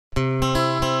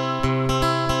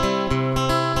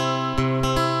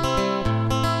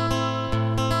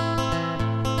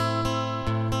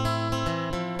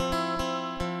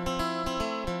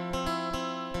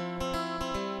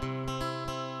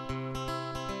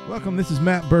Welcome, this is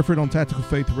Matt Burford on Tactical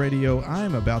Faith Radio. I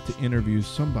am about to interview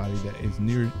somebody that is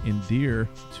near and dear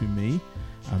to me.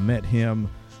 I met him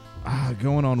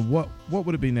going on, what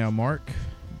would it be now, Mark?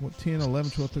 What, 10,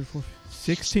 11, 12, 13, 14,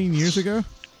 16 years ago?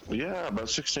 Yeah, about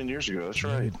 16 years ago, that's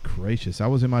right. Good gracious. I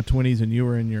was in my 20s and you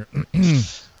were in your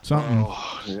something.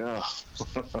 Oh, yeah.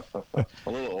 A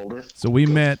little older. So we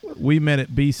met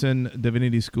at Beeson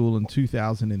Divinity School in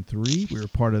 2003. We were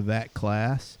part of that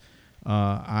class.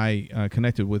 I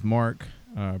connected with Mark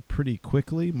pretty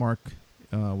quickly. Mark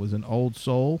was an old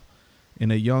soul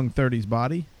in a young 30s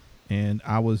body, and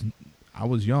I was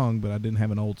young, but I didn't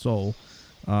have an old soul.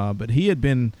 But he had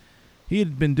been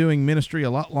doing ministry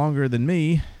a lot longer than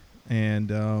me,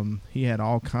 and he had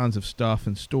all kinds of stuff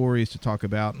and stories to talk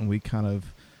about, and we kind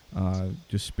of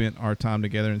just spent our time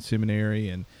together in seminary.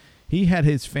 And he had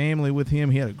his family with him.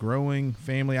 He had a growing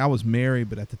family. I was married,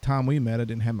 but at the time we met, I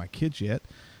didn't have my kids yet.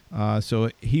 So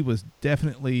he was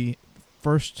definitely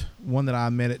first one that I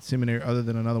met at seminary, other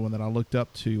than another one that I looked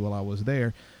up to while I was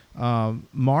there.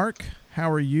 Mark,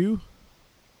 how are you?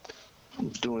 I'm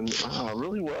doing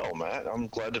really well, Matt. I'm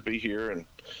glad to be here and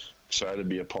excited to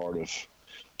be a part of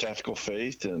Tactical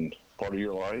Faith and part of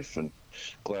your life, and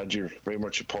glad you're very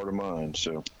much a part of mine.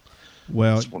 So,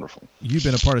 well, it's wonderful. You've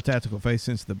been a part of Tactical Faith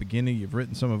since the beginning. You've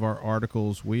written some of our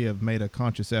articles. We have made a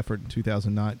conscious effort in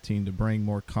 2019 to bring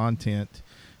more content.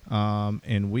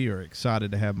 And we are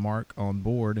excited to have Mark on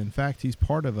board. In fact, he's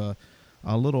part of a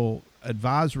little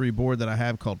advisory board that I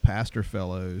have called Pastor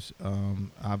Fellows.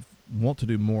 I want to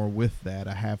do more with that.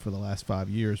 I have for the last 5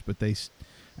 years, but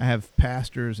I have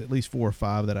pastors, at least 4 or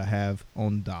 5 that I have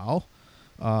on dial,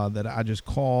 that I just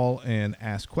call and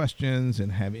ask questions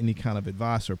and have any kind of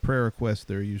advice or prayer requests.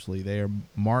 They're usually there.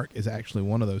 Mark is actually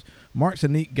one of those. Mark's a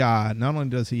neat guy. Not only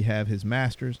does he have his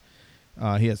master's,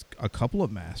 he has a couple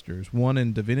of masters, one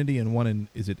in divinity and one in,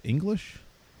 is it English?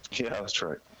 Yeah, that's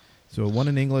right. So one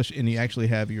in English, and you actually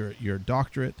have your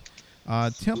doctorate.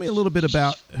 Tell me a little bit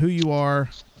about who you are,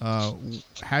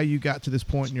 how you got to this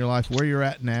point in your life, where you're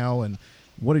at now, and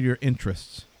what are your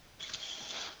interests?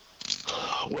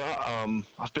 Well,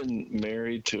 I've been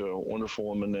married to a wonderful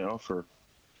woman now for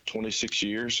 26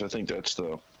 years. I think that's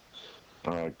the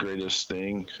greatest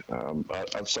thing.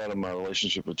 Outside of my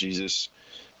relationship with Jesus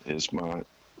is my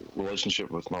relationship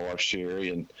with my wife, Sherry,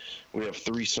 and we have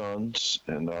 3 sons,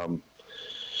 and that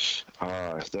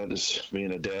is,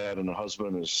 being a dad and a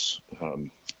husband is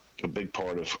a big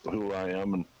part of who I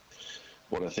am and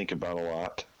what I think about a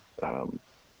lot.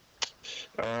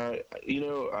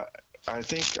 I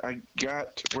think I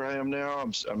got where I am now.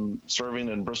 I'm serving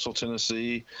in Bristol,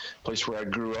 Tennessee, place where I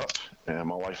grew up, and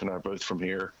my wife and I are both from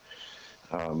here.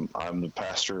 I'm the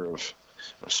pastor of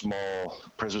a small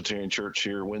Presbyterian church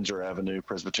here, Windsor Avenue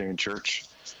Presbyterian Church.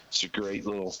 It's a great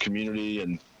little community,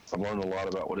 and I've learned a lot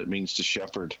about what it means to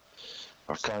shepherd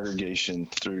a congregation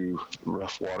through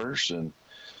rough waters, and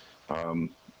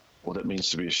what it means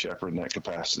to be a shepherd in that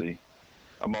capacity.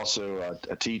 I'm also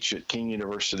I teach at King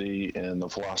University in the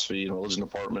philosophy and religion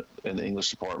department and the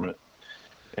English department.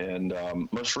 And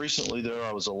most recently, though,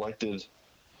 I was elected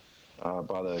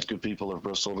by the good people of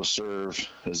Bristol to serve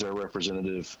as their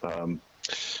representative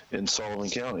in Sullivan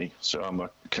County. So I'm a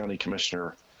county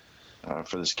commissioner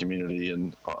for this community,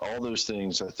 and all those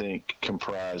things I think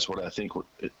comprise what I think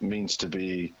it means to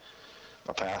be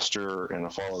a pastor and a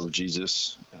follower of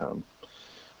Jesus.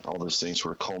 All those things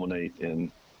sort of culminate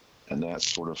in that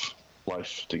sort of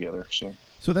life together.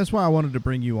 So that's why I wanted to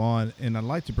bring you on, and I'd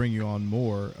like to bring you on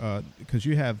more because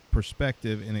you have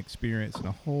perspective and experience in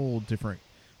a whole different,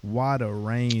 wider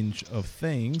range of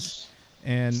things.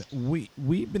 And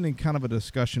we've been in kind of a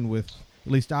discussion with,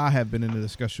 at least I have been in a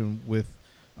discussion with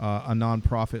a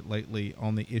nonprofit lately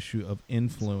on the issue of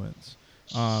influence.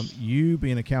 You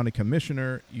being a county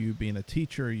commissioner, you being a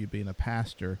teacher, you being a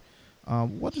pastor,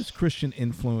 what does Christian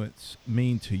influence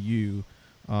mean to you?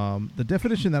 The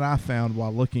definition that I found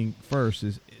while looking first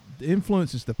is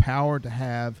influence is the power to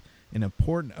have an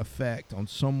important effect on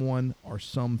someone or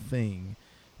something.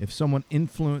 If someone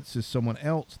influences someone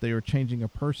else, they are changing a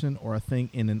person or a thing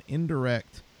in an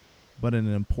indirect but in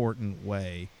an important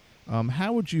way.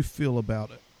 How would you feel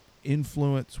about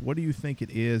influence? What do you think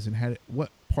it is, and what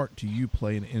part do you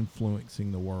play in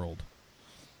influencing the world?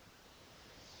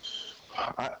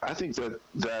 I think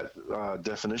that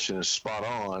definition is spot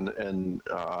on, and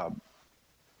I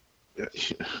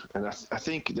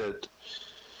think that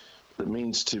it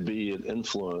means to be an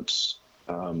influence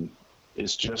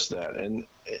is just that.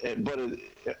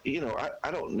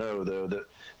 I don't know though that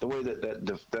the way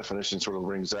that definition sort of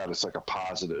rings out, it's like a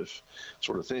positive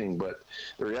sort of thing. But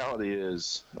the reality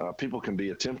is, people can be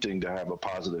attempting to have a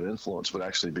positive influence, but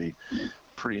actually be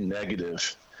pretty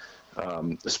negative,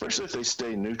 especially if they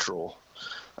stay neutral.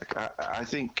 Like I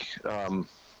think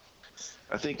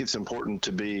it's important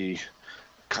to be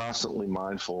constantly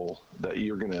mindful that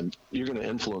you're gonna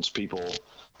influence people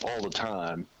all the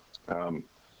time. I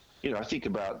think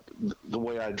about the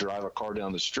way I drive a car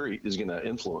down the street is going to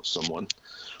influence someone.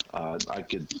 I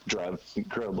could drive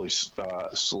incredibly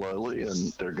slowly,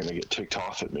 and they're going to get ticked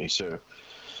off at me. So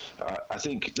I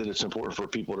think that it's important for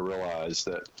people to realize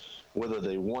that whether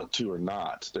they want to or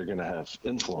not, they're going to have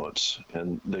influence,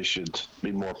 and they should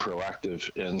be more proactive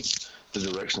in the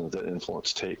direction that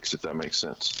influence takes, if that makes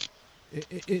sense.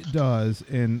 It does,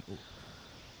 and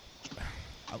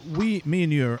me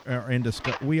and you are in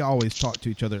discuss. We always talk to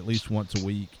each other at least once a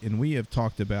week, and we have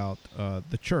talked about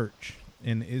the church,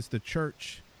 and is the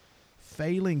church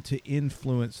failing to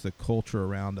influence the culture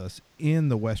around us in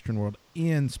the Western world,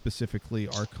 in specifically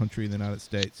our country, the United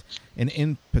States, and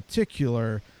in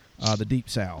particular the Deep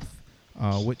South,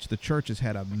 which the church has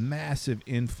had a massive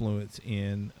influence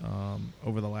in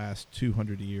over the last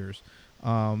 200 years,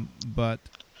 but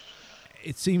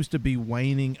it seems to be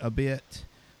waning a bit.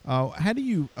 How do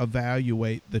you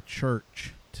evaluate the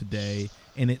church today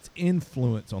and its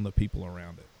influence on the people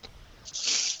around it?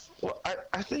 Well,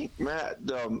 I think, Matt,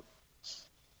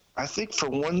 I think for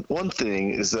one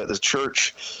thing is that the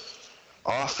church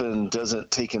often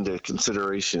doesn't take into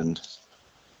consideration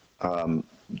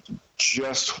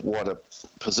just what a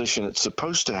position it's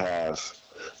supposed to have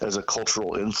as a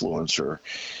cultural influencer.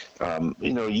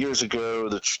 Years ago,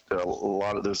 a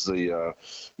lot of there's the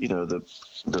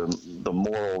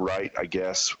moral right, I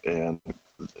guess, and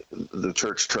the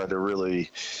church tried to really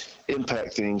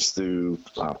impact things through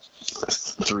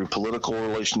political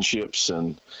relationships,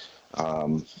 and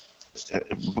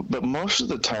but most of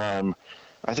the time,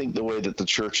 I think the way that the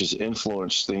church has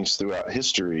influenced things throughout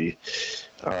history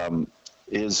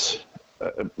is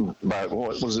by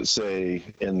what does it say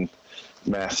in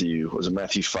Matthew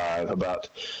 5 about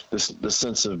the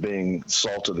sense of being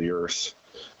salt of the earth,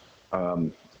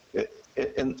 and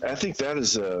I think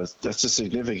that's a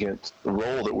significant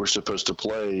role that we're supposed to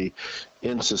play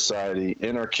in society,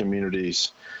 in our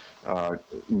communities,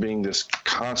 being this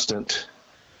constant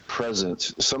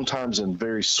presence, sometimes in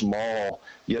very small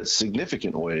yet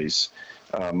significant ways.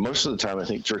 Most of the time, I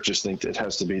think churches think that it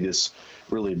has to be this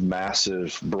really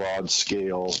massive, broad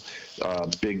scale,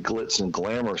 big glitz and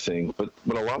glamour thing. But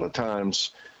a lot of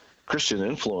times, Christian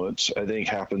influence, I think,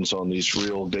 happens on these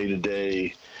real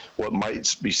day-to-day, what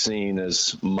might be seen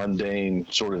as mundane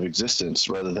sort of existence,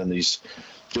 rather than these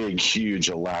big, huge,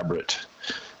 elaborate,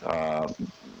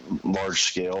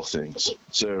 large-scale things.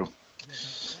 So,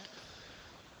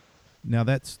 now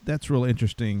that's real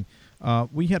interesting.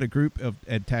 We had a group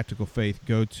at Tactical Faith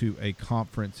go to a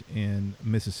conference in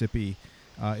Mississippi.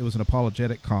 It was an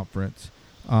apologetic conference,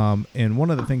 and one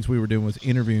of the things we were doing was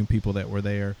interviewing people that were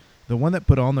there. The one that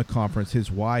put on the conference, his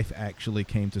wife actually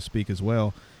came to speak as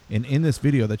well. And in this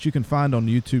video that you can find on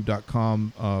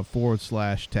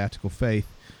youtube.com/Tactical Faith,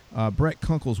 Brett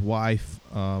Kunkel's wife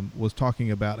was talking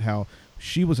about how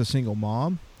she was a single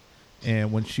mom,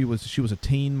 and when she was a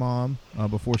teen mom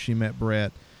before she met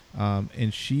Brett.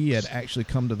 And she had actually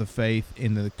come to the faith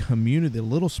in the community, the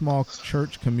little small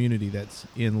church community that's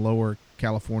in Lower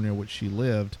California, which she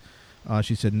lived.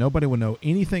 She said nobody would know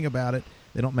anything about it.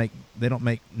 They don't make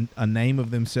a name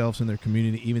of themselves in their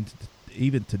community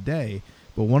even today.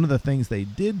 But one of the things they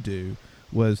did do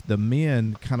was the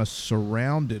men kind of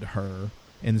surrounded her,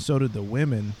 and so did the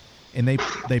women. And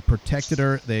they protected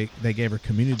her. They gave her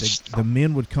community. The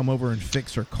men would come over and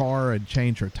fix her car and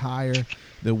change her tire.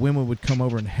 The women would come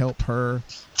over and help her.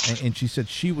 And she said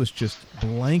she was just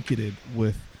blanketed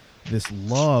with this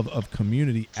love of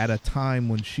community at a time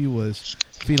when she was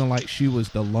feeling like she was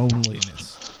the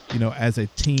loneliness, as a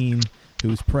teen who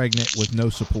was pregnant with no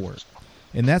support.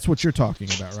 And that's what you're talking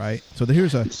about, right? So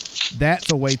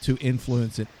that's a way to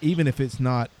influence it, even if it's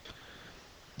not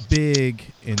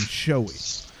big and showy.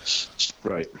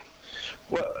 Right.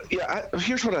 Well, yeah,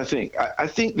 here's what I think. I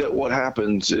think that what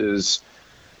happens is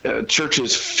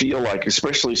churches feel like,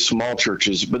 especially small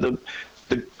churches, but the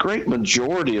great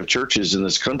majority of churches in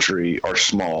this country are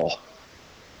small.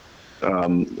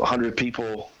 100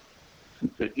 people,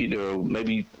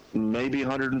 maybe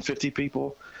 150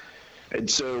 people. And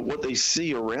so what they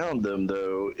see around them,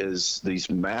 though, is these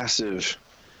massive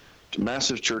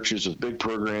churches with big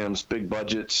programs, big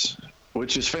budgets,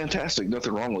 which is fantastic.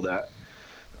 Nothing wrong with that.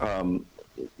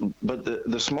 But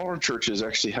the smaller churches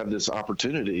actually have this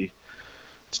opportunity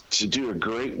to do a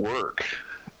great work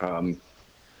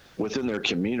within their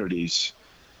communities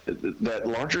that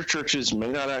larger churches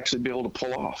may not actually be able to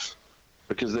pull off.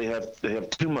 because they have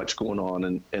too much going on,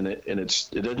 and it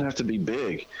doesn't have to be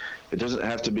big. It doesn't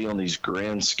have to be on these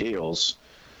grand scales.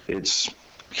 It's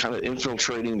kind of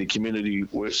infiltrating the community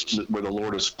where the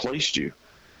Lord has placed you.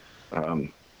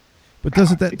 But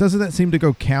doesn't that seem to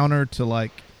go counter to,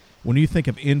 like, when you think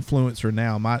of influencer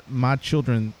now? My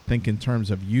children think in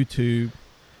terms of YouTube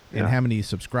and how many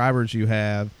subscribers you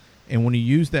have. And when you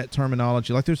use that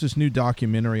terminology, like there's this new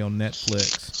documentary on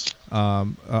Netflix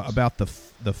about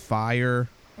the fire.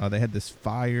 They had this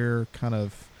fire kind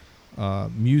of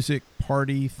music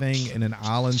party thing in an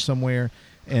island somewhere,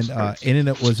 and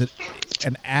it was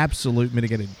an absolute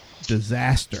mitigated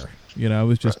disaster. You know, it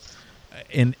was just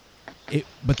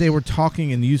but they were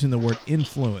talking and using the word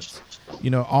influence. You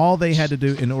know, all they had to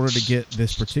do in order to get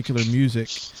this particular music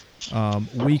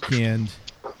weekend,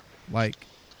 like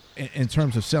in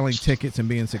terms of selling tickets and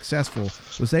being successful,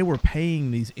 was they were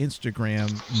paying these Instagram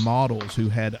models who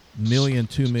had 1 million,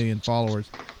 2 million followers.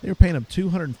 They were paying them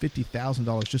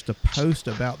 $250,000 just to post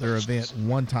about their event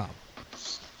one time.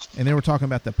 And they were talking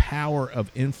about the power of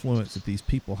influence that these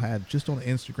people had just on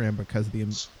Instagram because of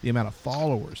the amount of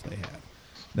followers they have.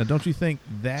 Now, don't you think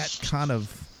that kind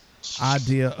of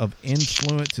idea of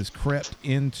influence has crept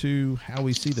into how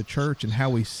we see the church and how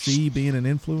we see being an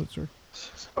influencer?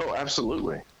 Oh,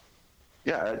 absolutely.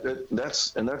 Yeah,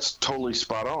 that's totally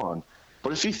spot on.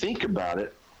 But if you think about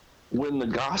it, when the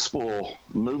gospel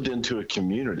moved into a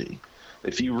community,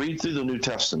 if you read through the New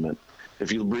Testament,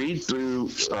 if you read through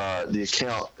the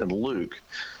account in Luke,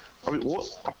 I mean,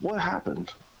 what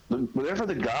happened? Whenever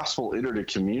the gospel entered a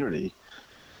community,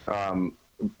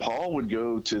 Paul would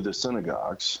go to the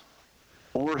synagogues,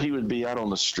 or he would be out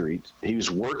on the street. He was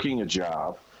working a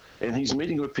job, and he's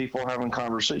meeting with people, having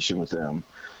conversation with them.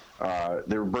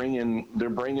 They're bringing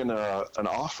an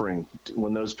offering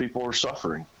when those people are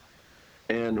suffering.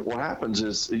 And what happens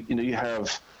is, you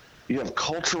have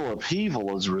cultural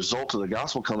upheaval as a result of the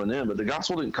gospel coming in, but the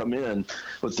gospel didn't come in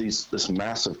with this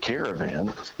massive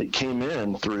caravan. It came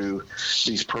in through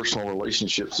these personal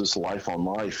relationships, this life on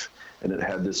life, and it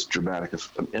had this dramatic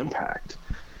impact.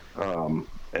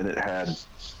 And it had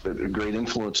a great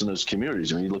influence in those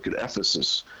communities. I mean, you look at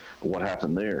Ephesus, what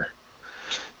happened there.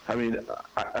 I mean,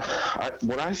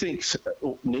 what I think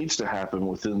needs to happen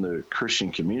within the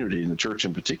Christian community and the church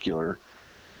in particular,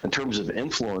 in terms of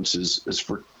influence, is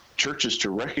for churches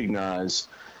to recognize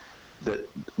that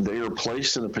they are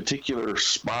placed in a particular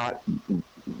spot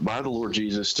by the Lord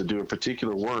Jesus to do a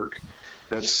particular work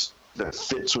that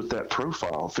fits with that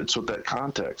profile, fits with that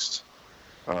context.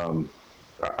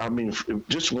 I mean,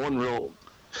 just one real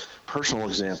personal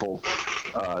example,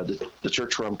 the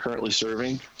church where I'm currently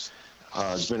serving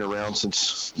has been around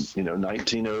since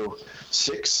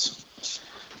 1906,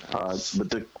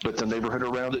 but the neighborhood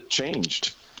around it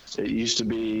changed. It used to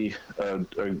be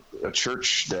a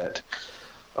church that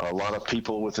a lot of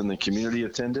people within the community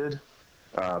attended,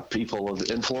 people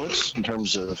of influence in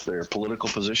terms of their political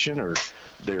position or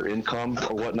their income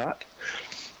or whatnot.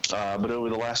 But over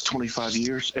the last 25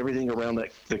 years, everything around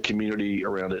the community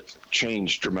around it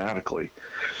changed dramatically.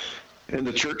 And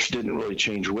the church didn't really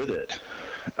change with it.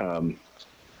 But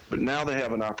now they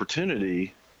have an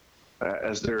opportunity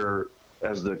as the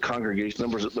congregation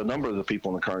the number of the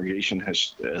people in the congregation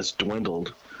has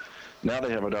dwindled. Now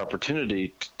they have an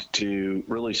opportunity to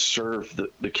really serve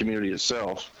the community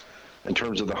itself in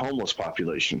terms of the homeless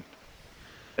population.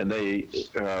 And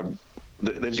they've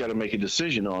got to make a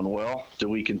decision on, well, do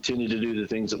we continue to do the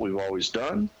things that we've always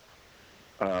done?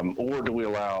 Or do we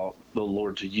allow the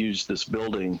Lord to use this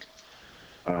building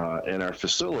and our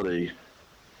facility?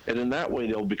 And in that way,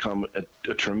 they'll become a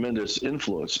tremendous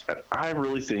influence. I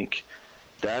really think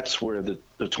that's where the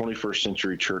 21st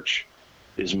century church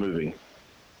is moving.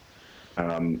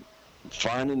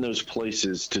 Finding those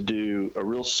places to do a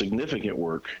real significant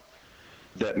work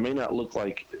that may not look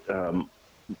like,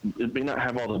 it may not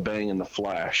have all the bang and the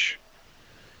flash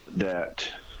that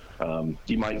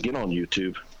you might get on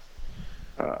YouTube,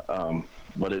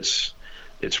 but it's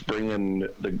bringing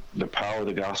the power of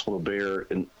the gospel to bear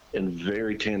in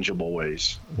very tangible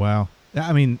ways. Wow.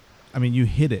 I mean, you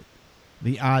hit it.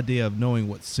 The idea of knowing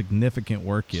what significant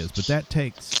work is, but that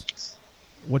takes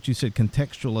what you said,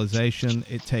 contextualization.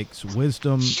 It takes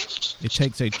wisdom. It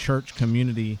takes a church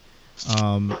community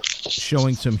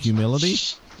showing some humility,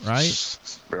 right?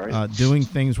 Doing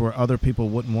things where other people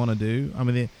wouldn't want to do. I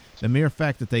mean, the mere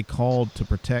fact that they called to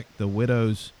protect the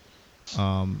widows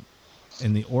and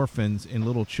the orphans and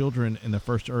little children in the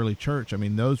first early church, I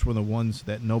mean, those were the ones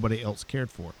that nobody else cared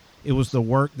for. It was the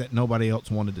work that nobody else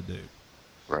wanted to do.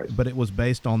 Right. But it was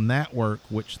based on that work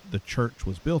which the church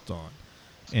was built on,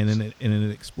 and then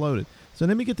it exploded. So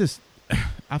let me get this.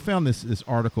 I found this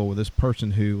article with this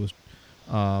person who was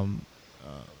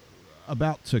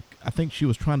about to, I think she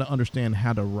was trying to understand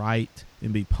how to write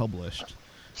and be published.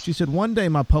 She said, one day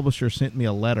my publisher sent me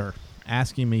a letter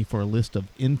asking me for a list of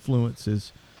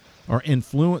influences or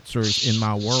influencers in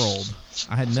my world.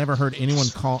 I had never heard anyone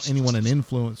call anyone an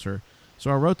influencer.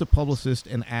 So I wrote the publicist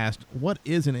and asked, what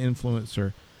is an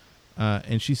influencer?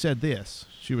 And she said this.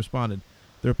 She responded,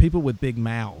 there are people with big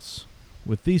mouths.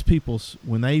 With these people,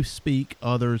 when they speak,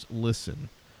 others listen.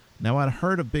 Now, I'd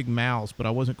heard of big mouths, but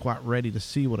I wasn't quite ready to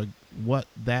see what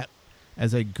that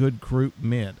as a good group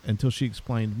meant until she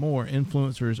explained more.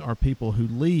 Influencers are people who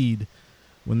lead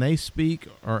when they speak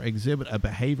or exhibit a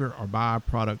behavior or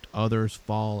byproduct others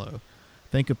follow.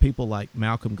 Think of people like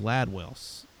Malcolm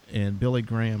Gladwell and Billy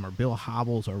Graham or Bill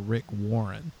Hybels or Rick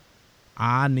Warren.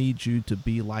 I need you to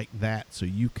be like that so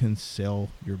you can sell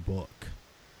your book.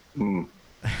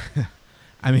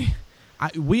 I mean,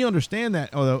 we understand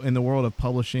that, although in the world of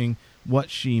publishing, what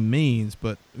she means,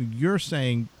 but you're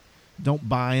saying don't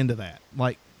buy into that.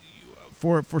 Like,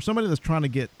 for somebody that's trying to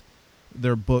get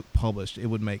their book published, it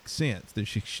would make sense. They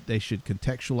should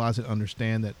contextualize it,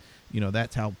 understand that,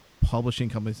 that's how publishing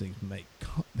companies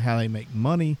how they make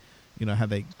money, how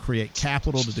they create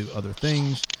capital to do other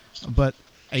things. But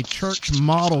a church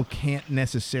model can't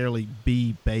necessarily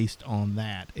be based on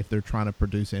that if they're trying to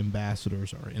produce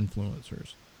ambassadors or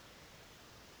influencers.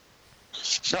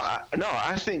 No,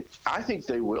 I think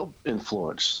they will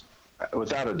influence,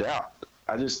 without a doubt.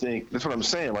 I just think that's what I'm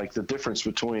saying. Like the difference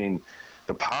between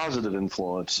the positive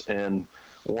influence and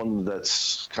one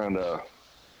that's kind of,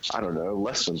 I don't know,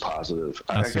 less than positive.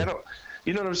 I don't,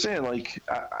 you know what I'm saying? Like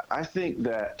I think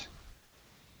that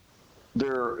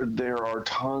there are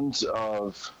tons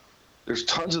of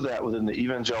that within the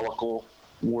evangelical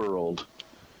world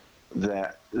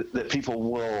that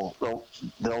people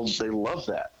they love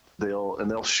that.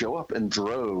 They'll show up in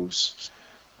droves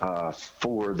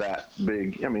for that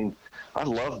big. I mean, I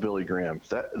love Billy Graham.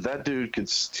 That dude could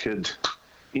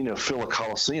fill a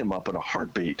coliseum up in a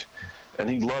heartbeat, and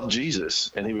he loved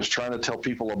Jesus, and he was trying to tell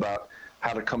people about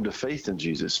how to come to faith in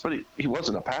Jesus. But he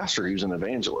wasn't a pastor; he was an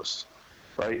evangelist,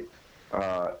 right?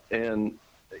 I mean,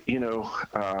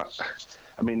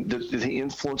 did he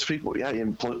influence people? Yeah, he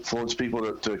influenced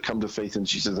people to come to faith in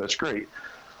Jesus. That's great.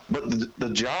 But the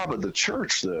job of the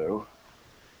church, though,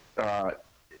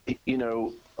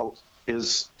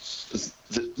 is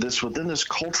this within this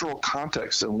cultural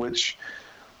context in which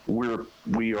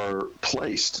we are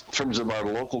placed in terms of our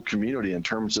local community, in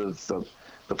terms of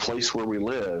the place where we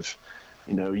live.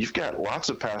 You've got lots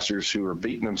of pastors who are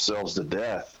beating themselves to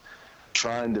death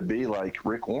trying to be like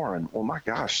Rick Warren. Well, my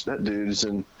gosh, that dude is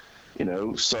in,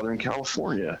 Southern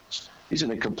California. He's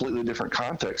in a completely different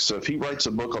context. So if he writes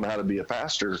a book on how to be a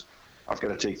pastor, I've got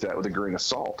to take that with a grain of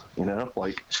salt,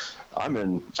 like I'm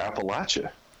in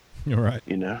Appalachia. You're right.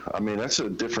 I mean, that's a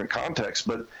different context,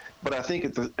 but I think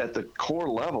at the core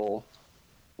level,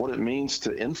 what it means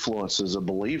to influence as a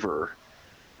believer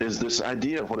is this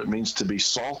idea of what it means to be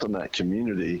salt in that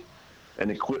community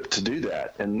and equipped to do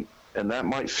that. And that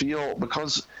might feel,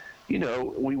 because, we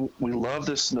love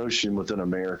this notion within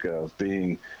America of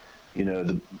being,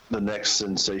 the next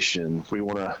sensation. We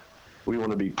want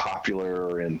to be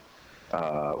popular, and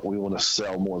we want to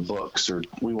sell more books, or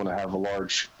we want to have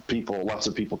lots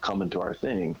of people come into our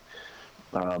thing.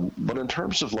 But in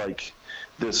terms of like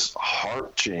this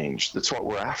heart change, that's what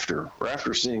we're after. We're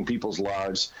after seeing people's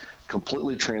lives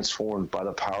completely transformed by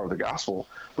the power of the gospel,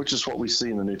 which is what we see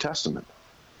in the New Testament.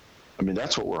 I mean,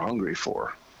 that's what we're hungry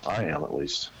for. I am, at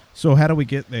least. So how do we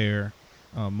get there,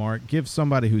 Mark? Give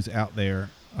somebody who's out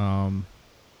there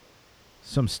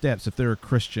some steps if they're a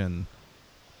Christian,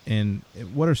 and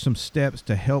what are some steps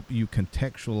to help you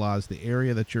contextualize the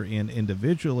area that you're in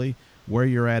individually, where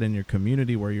you're at in your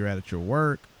community, where you're at your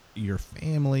work, your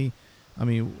family. I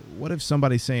mean, what if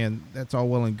somebody's saying, that's all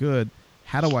well and good,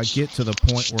 how do I get to the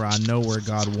point where I know where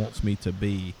God wants me to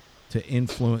be to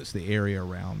influence the area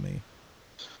around me?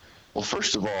 Well,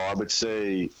 first of all, I would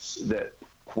say that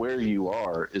where you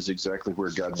are is exactly where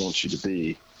God wants you to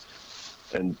be.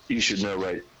 And you should know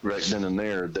right then and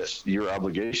there that your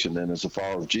obligation then as a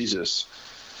follower of Jesus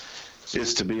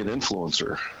is to be an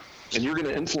influencer. And you're going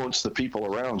to influence the people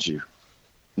around you,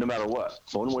 no matter what,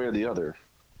 one way or the other.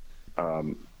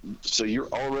 So you're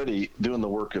already doing the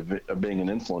work of being an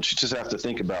influence. You just have to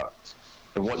think about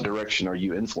in what direction are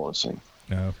you influencing.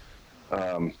 No.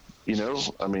 I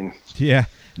mean. Yeah.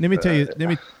 Let me tell you.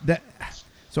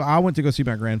 So I went to go see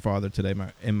my grandfather today.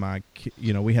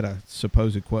 We had a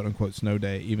supposed quote unquote snow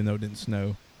day, even though it didn't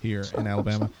snow here in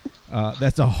Alabama.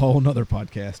 That's a whole nother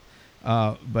podcast.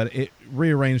 But it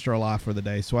rearranged our life for the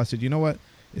day. So I said, you know what?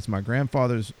 It's my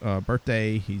grandfather's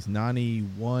birthday. He's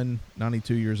 91,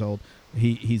 92 years old.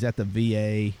 He's at the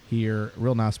VA here,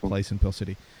 real nice place in Pill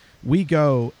City. We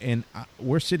go, and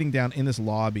we're sitting down in this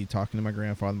lobby talking to my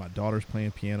grandfather. My daughter's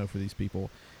playing piano for these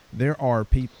people. There are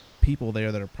people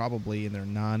there that are probably in their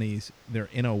 90s. They're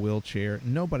in a wheelchair.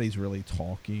 Nobody's really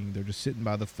talking. They're just sitting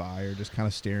by the fire, just kind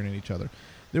of staring at each other.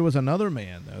 There was another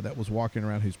man, though, that was walking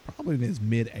around who's probably in his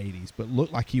mid-80s, but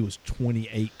looked like he was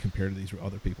 28 compared to these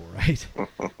other people, right?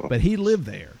 But he lived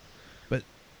there. But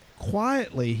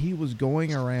quietly, he was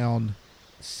going around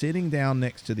sitting down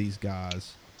next to these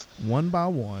guys one by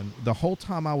one. The whole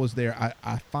time I was there,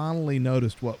 I finally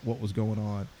noticed what was going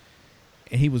on.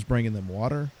 And he was bringing them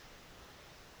water.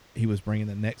 He was bringing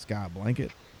the next guy a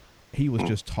blanket. He was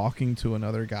just talking to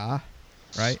another guy,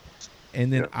 right?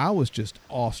 And then I was just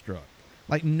awestruck.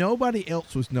 Like, nobody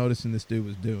else was noticing this dude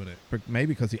was doing it,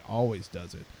 maybe because he always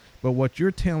does it. But what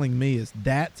you're telling me is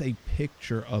that's a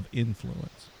picture of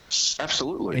influence.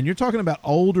 Absolutely. And you're talking about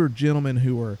older gentlemen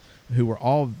who are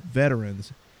all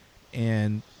veterans,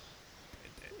 and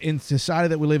in society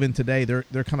that we live in today,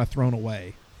 they're kind of thrown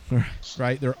away,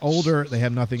 right? They're older. They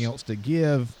have nothing else to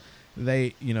give.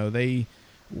 Who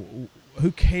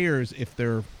cares if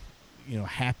they're,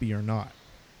 happy or not?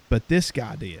 But this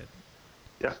guy did.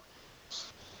 Yeah.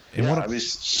 And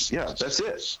that's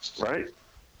it, right?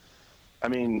 I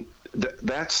mean,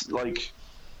 that's like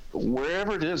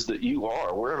wherever it is that you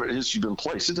are, wherever it is you've been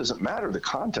placed, it doesn't matter the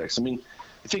context. I mean, you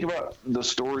think about the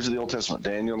stories of the Old Testament,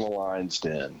 Daniel in the lion's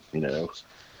den,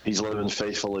 he's living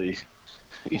faithfully,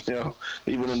 even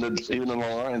in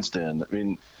the lion's den. I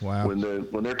mean, wow. when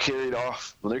they're carried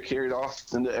off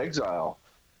into exile,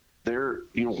 they're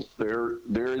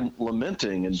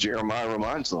lamenting, and Jeremiah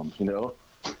reminds them,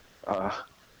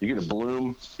 you get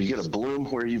a bloom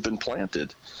where you've been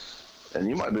planted, and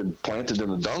you might have been planted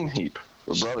in a dung heap.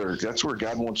 But brother, that's where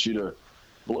God wants you to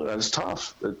bloom. That's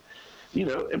tough,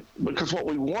 because what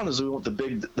we want is we want the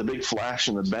big flash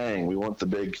and the bang. We want the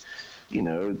big,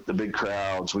 the big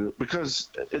crowds. Because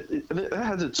it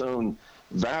has its own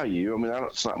value. I mean,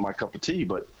 it's not my cup of tea,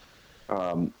 but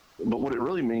what it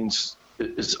really means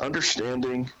is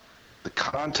understanding the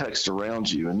context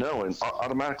around you and knowing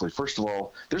automatically, first of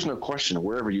all, there's no question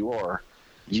wherever you are,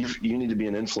 you need to be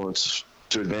an influence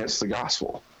to advance the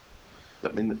gospel. I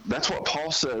mean, that's what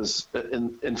Paul says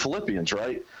in Philippians,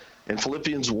 right? In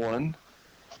Philippians 1,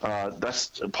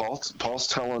 that's Paul's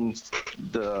telling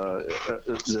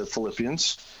the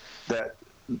Philippians that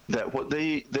what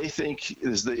they think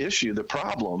is the issue, the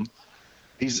problem,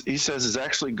 he says is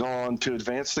actually gone to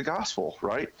advance the gospel,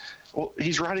 right? Well,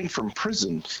 he's writing from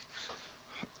prison.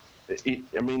 He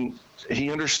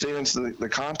understands the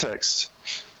context.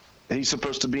 He's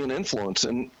supposed to be an influence,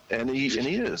 and he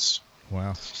is.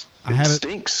 Wow.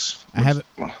 Stinks. I have it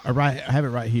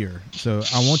right here. So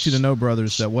I want you to know,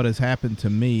 brothers, that what has happened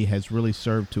to me has really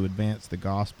served to advance the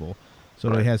gospel.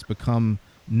 So It has become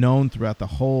known throughout the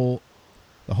whole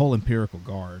empirical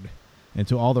guard, and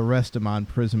to all the rest of my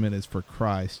imprisonment is for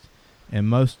Christ. And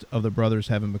most of the brothers,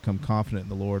 having become confident in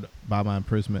the Lord by my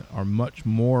imprisonment, are much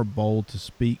more bold to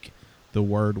speak the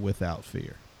word without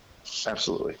fear.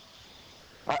 Absolutely.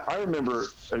 I remember,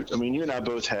 you and I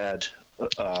both had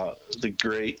the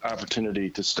great opportunity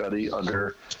to study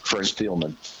under Frank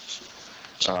Thielman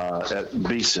at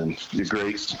Beeson, the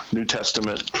great New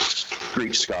Testament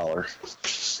Greek scholar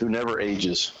who never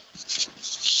ages.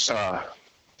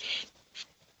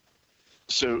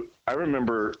 So I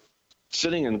remember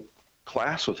sitting in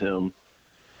class with him,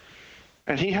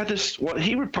 and he had this, what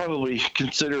he would probably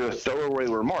consider a throwaway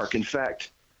remark. In fact,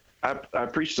 I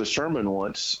preached a sermon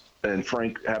once, and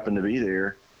Frank happened to be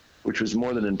there, which was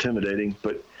more than intimidating.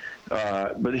 But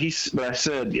I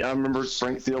said, I remember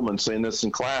Frank Thielman saying this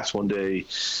in class one day,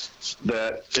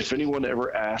 that if anyone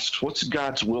ever asks, what's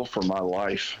God's will for my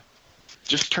life?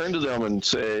 Just turn to them and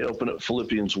say, open up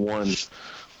Philippians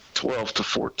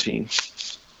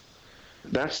 1:12-14.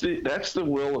 That's the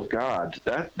will of God.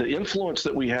 That the influence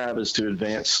that we have is to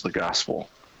advance the gospel.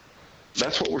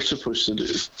 That's what we're supposed to do.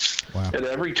 Wow. At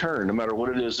every turn, no matter what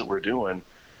it is that we're doing,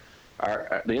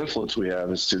 the influence we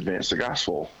have is to advance the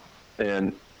gospel.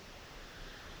 And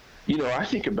I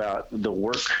think about the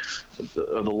work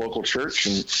of the local church,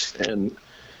 and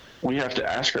we have to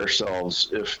ask ourselves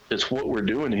if it's what we're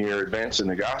doing here, advancing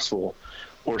the gospel,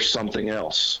 or something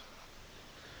else.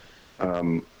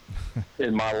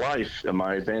 In my life, am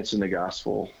I advancing the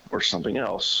gospel or something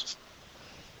else?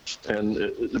 And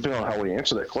depending on how we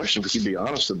answer that question, if we can be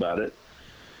honest about it,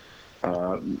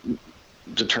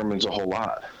 determines a whole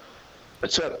lot.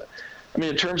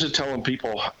 In terms of telling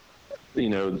people,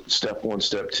 step one,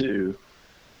 step two,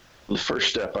 the first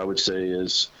step I would say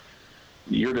is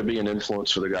you're to be an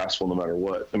influence for the gospel no matter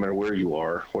what, no matter where you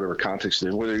are, whatever context it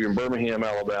is, whether you're in Birmingham,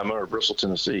 Alabama, or Bristol,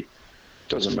 Tennessee,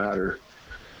 doesn't matter.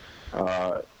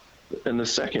 And the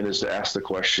second is to ask the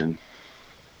question,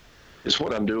 is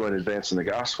what I'm doing advancing the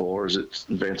gospel, or is it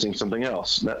advancing something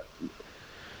else? And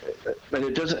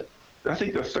it doesn't, I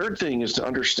think the third thing is to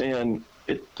understand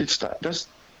it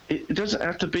doesn't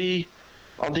have to be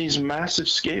on these massive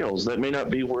scales. That may not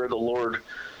be where the Lord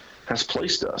has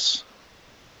placed us.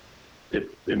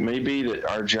 It may be that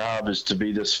our job is to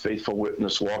be this faithful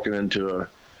witness walking into a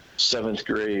 7th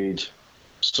grade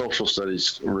social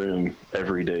studies room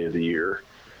every day of the year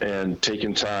and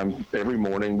taking time every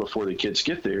morning before the kids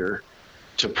get there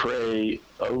to pray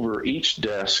over each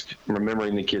desk,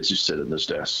 remembering the kids who sit in those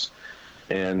desks,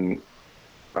 and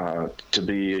to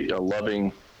be a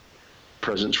loving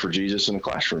presence for Jesus in the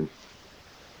classroom.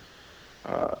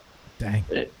 Dang.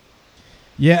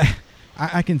 Yeah,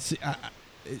 I can see.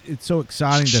 It's so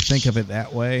exciting to think of it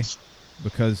that way,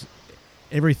 because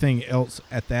everything else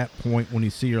at that point when you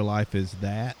see your life is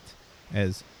that,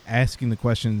 as asking the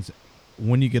questions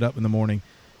when you get up in the morning,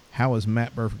 how is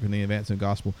Matt Burford going to advance the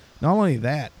gospel? Not only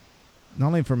that, not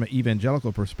only from an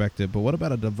evangelical perspective, but what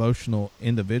about a devotional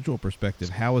individual perspective?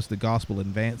 How is the gospel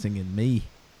advancing in me?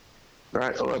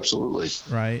 Right. Oh, absolutely.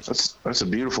 Right. That's a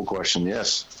beautiful question.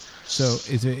 Yes. So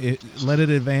is let it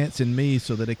advance in me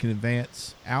so that it can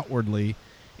advance outwardly.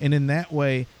 And in that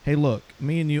way, hey, look,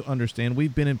 me and you understand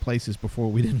we've been in places before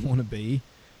we didn't want to be.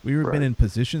 We've been in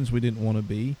positions we didn't want to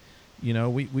be. You know,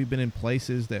 we've been in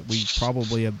places that we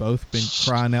probably have both been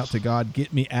crying out to God,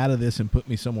 get me out of this and put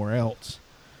me somewhere else.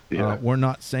 Yeah. We're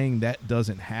not saying that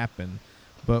doesn't happen.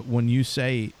 But when you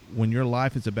say, when your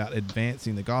life is about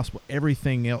advancing the gospel,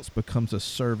 everything else becomes a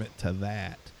servant to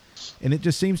that. And it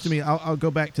just seems to me, I'll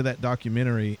go back to that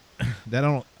documentary that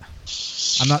I'm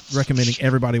not recommending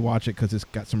everybody watch it because it's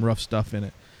got some rough stuff in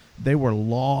it. They were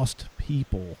lost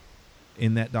people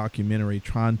in that documentary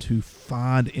trying to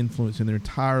find influence, and their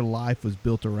entire life was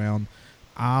built around,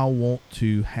 I want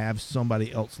to have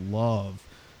somebody else love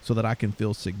so that I can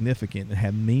feel significant and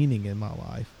have meaning in my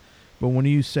life. But when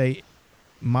you say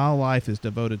my life is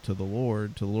devoted to the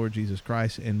Lord Jesus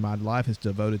Christ, and my life is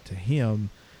devoted to Him,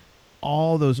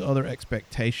 all those other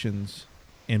expectations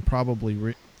and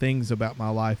probably things about my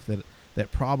life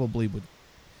that probably would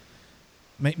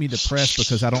make me depressed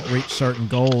because I don't reach certain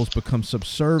goals become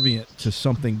subservient to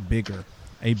something bigger,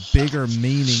 a bigger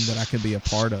meaning that I can be a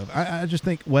part of. I just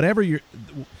think whatever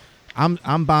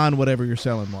I'm buying whatever you're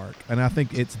selling, Mark. And I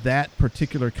think it's that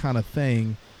particular kind of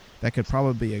thing that could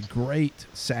probably be a great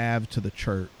salve to the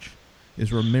church,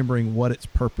 is remembering what its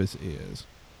purpose is.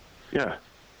 Yeah.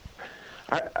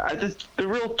 The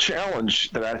real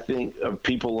challenge that I think of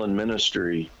people in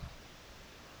ministry,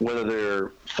 whether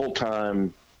they're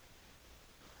full-time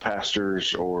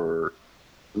pastors or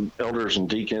elders and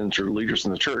deacons or leaders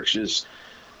in the church, is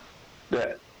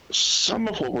that some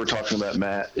of what we're talking about,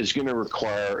 Matt, is going to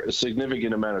require a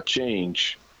significant amount of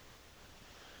change.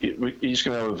 He's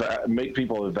going to make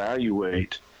people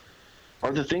evaluate,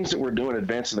 are the things that we're doing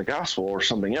advancing the gospel or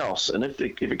something else? And if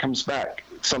it comes back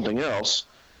something else,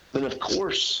 then of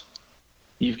course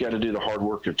you've got to do the hard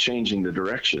work of changing the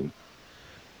direction.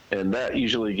 And that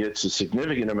usually gets a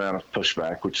significant amount of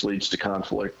pushback, which leads to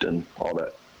conflict and all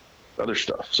that other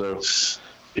stuff. So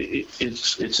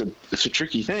it's a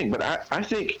tricky thing. But I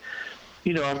think,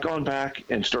 I've gone back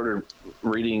and started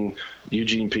reading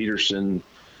Eugene Peterson,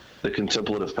 The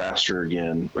Contemplative Pastor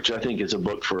again, which I think is a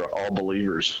book for all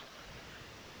believers.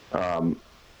 And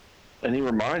he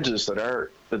reminds us that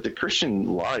the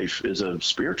Christian life is a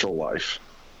spiritual life.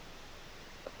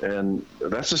 And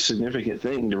that's a significant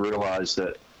thing to realize,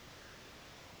 that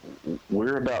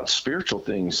we're about spiritual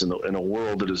things in a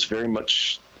world that is very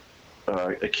much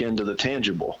akin to the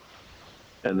tangible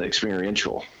and the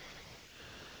experiential.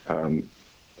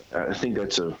 I think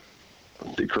that's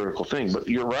the critical thing. But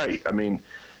you're right. I mean,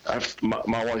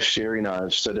 my wife Sherry and I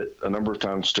have said it a number of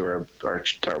times to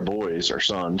our boys, our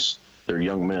sons. They're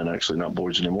young men, actually, not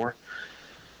boys anymore.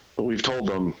 But we've told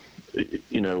them,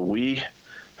 we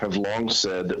have long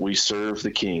said that we serve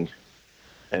the King,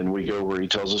 and we go where He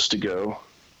tells us to go.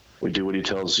 We do what He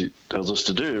tells us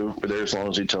to do. We're there as long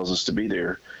as He tells us to be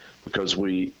there, because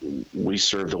we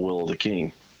serve the will of the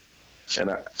King.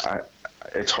 And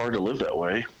it's hard to live that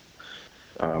way,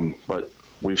 but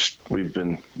we've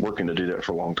been working to do that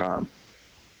for a long time.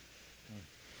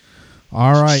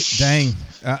 All right, dang.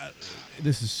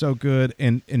 This is so good,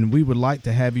 and we would like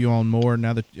to have you on more.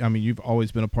 Now that you've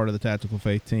always been a part of the Tactical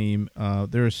Faith team.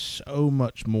 There is so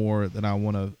much more that I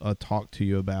want to talk to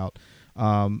you about,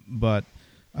 but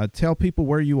Tell people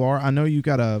where you are. I know you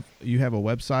have a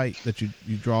website that you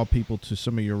draw people to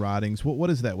some of your writings. What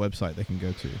is that website they can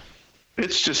go to?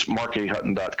 It's just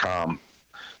markahutton.com.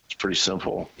 It's pretty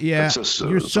simple. Yeah,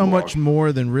 you're so much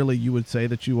more than really you would say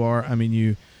that you are. I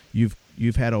mean,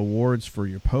 you've had awards for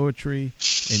your poetry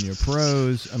and your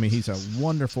prose. I mean, he's a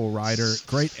wonderful writer,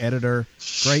 great editor,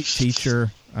 great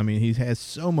teacher. I mean, he has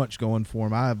so much going for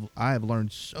him. I have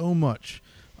learned so much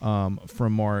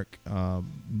from Mark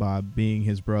by being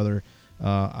his brother.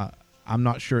 I'm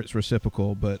not sure it's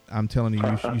reciprocal, but I'm telling you,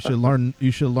 you should learn.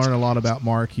 You should learn a lot about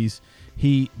Mark.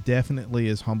 He definitely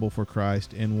is humble for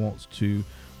Christ and wants to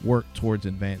work towards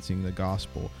advancing the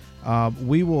gospel.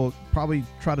 We will probably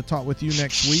try to talk with you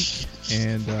next week,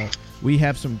 and we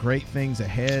have some great things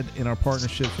ahead in our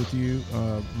partnerships with you,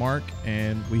 Mark,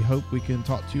 and we hope we can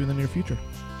talk to you in the near future.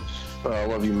 I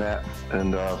love you, Matt,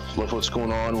 and love what's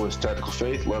going on with Tactical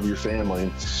Faith. Love your family,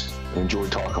 and enjoy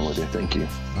talking with you. Thank you.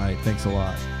 All right, thanks a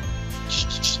lot.